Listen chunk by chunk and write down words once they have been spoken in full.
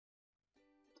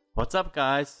What's up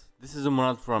guys, this is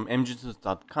Umrat from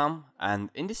mgtools.com,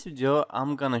 and in this video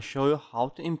I'm gonna show you how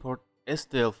to import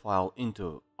STL file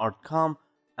into Artcam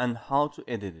and how to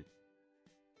edit it.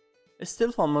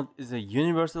 STL format is a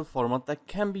universal format that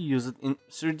can be used in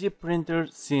 3D printer,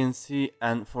 CNC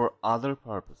and for other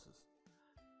purposes.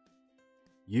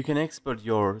 You can export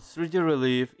your 3D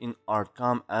relief in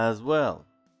Artcam as well.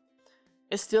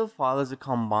 STL file is a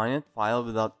combined file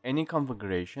without any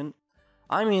configuration.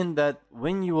 I mean that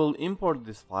when you will import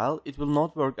this file, it will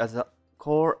not work as a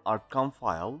core Artcam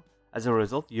file. As a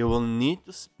result, you will need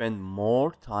to spend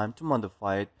more time to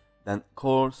modify it than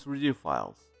core 3D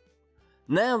files.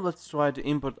 Now let's try to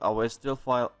import our STL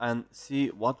file and see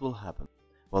what will happen.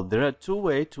 Well, there are two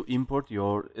ways to import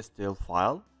your STL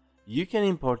file. You can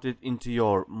import it into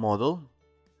your model.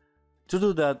 To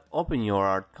do that, open your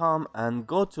Artcam and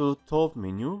go to top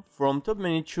menu. From top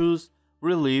menu, choose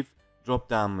relief drop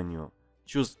down menu.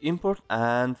 Choose import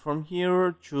and from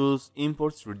here choose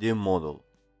import 3D model.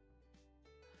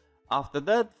 After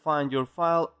that, find your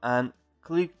file and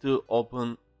click to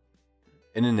open.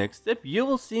 In the next step, you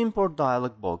will see import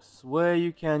dialog box where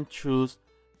you can choose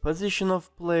position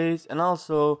of place and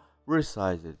also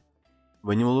resize it.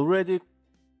 When you are ready,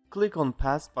 click on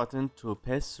pass button to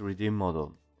paste 3D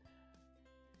model.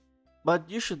 But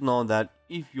you should know that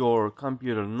if your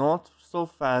computer not so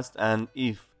fast and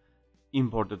if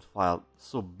imported file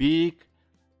so big,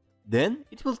 then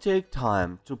it will take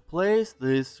time to place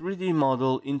this 3D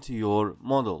model into your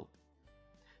model.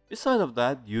 Besides of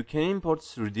that, you can import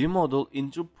 3D model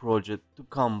into project to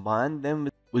combine them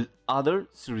with other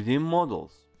 3D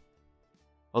models.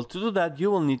 Well, to do that,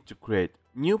 you will need to create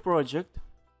new project,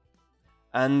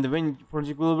 and when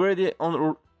project will be ready,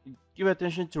 give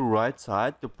attention to right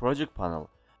side, the project panel.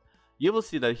 You will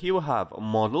see that here we have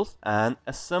models and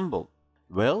assemble.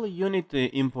 Well, you need to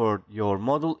import your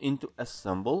model into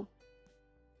assemble.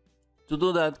 To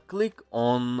do that, click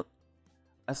on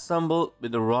assemble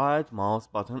with the right mouse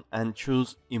button and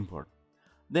choose import.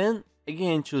 Then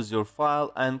again choose your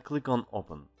file and click on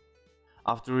open.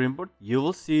 After import, you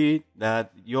will see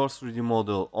that your 3D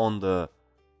model on the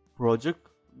project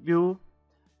view,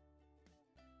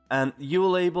 and you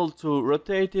will able to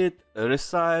rotate it,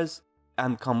 resize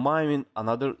and combine with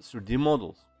another 3D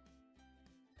models.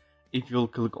 If you will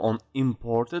click on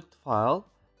imported file,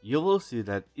 you will see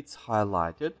that it's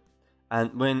highlighted,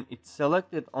 and when it's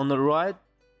selected on the right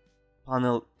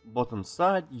panel bottom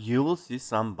side, you will see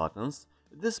some buttons.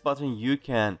 With this button you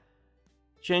can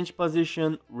change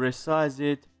position, resize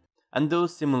it and do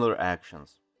similar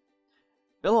actions.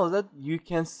 Below that you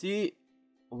can see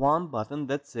one button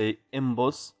that say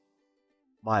emboss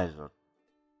visor.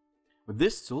 With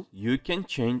this tool you can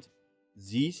change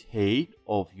the height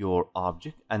of your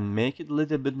object and make it a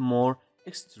little bit more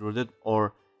extruded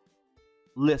or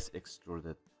less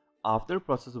extruded. After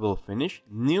process will finish,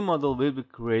 new model will be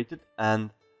created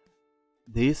and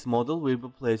this model will be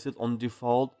placed on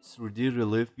default 3D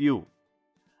relief view.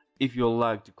 If you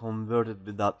like to convert it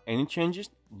without any changes,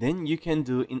 then you can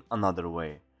do in another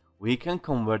way. We can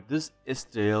convert this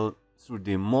STL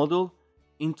 3D model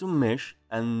into mesh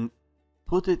and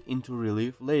put it into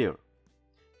relief layer.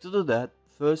 To do that,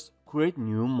 first create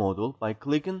new model by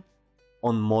clicking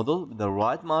on model with the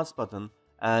right mouse button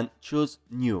and choose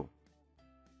new.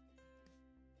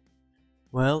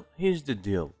 Well, here's the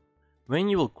deal. When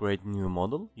you will create new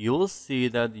model, you will see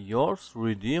that your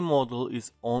 3D model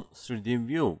is on 3D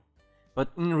view. But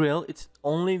in real, it's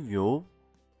only view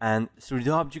and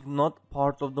 3D object not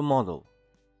part of the model.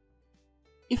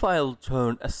 If I'll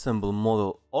turn assemble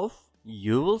model off,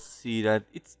 you will see that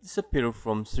it's disappeared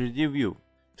from 3D view.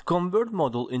 To convert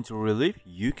model into relief,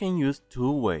 you can use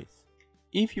two ways.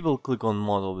 If you will click on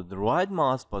model with the right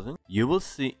mouse button, you will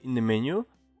see in the menu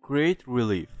create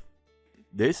relief.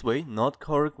 This way, not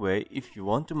correct way if you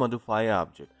want to modify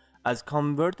object, as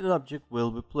converted object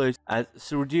will be placed as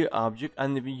 3D object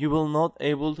and you will not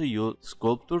able to use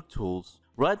sculptor tools.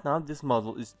 Right now this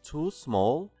model is too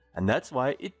small and that's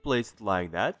why it placed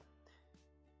like that.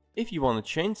 If you want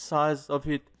to change size of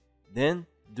it, then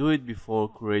do it before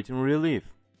creating relief.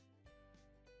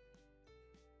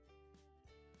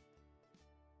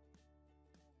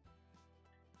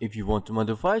 If you want to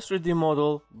modify 3D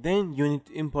model, then you need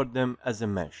to import them as a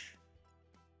mesh.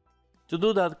 To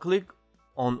do that, click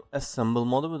on assemble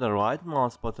model with the right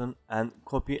mouse button and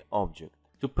copy object.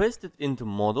 To paste it into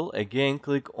model, again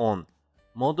click on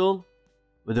model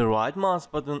with the right mouse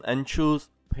button and choose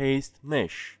paste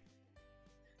mesh.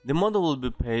 The model will be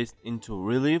pasted into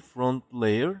relief front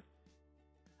layer,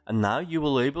 and now you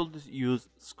will able to use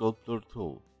sculptor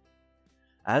tool.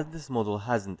 As this model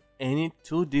hasn't any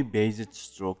 2D based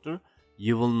structure,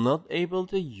 You will not able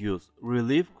to use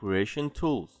relief creation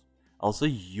tools. Also,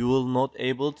 you will not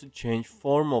able to change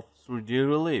form of 3D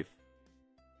relief.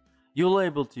 You will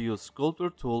able to use sculptor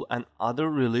tool and other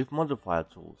relief modifier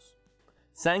tools.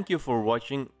 Thank you for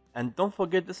watching and don't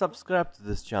forget to subscribe to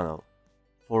this channel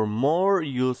for more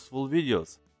useful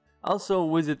videos.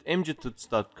 Also visit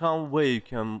mgtuts.com where you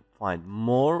can find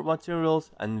more materials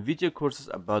and video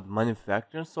courses about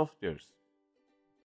manufacturing softwares.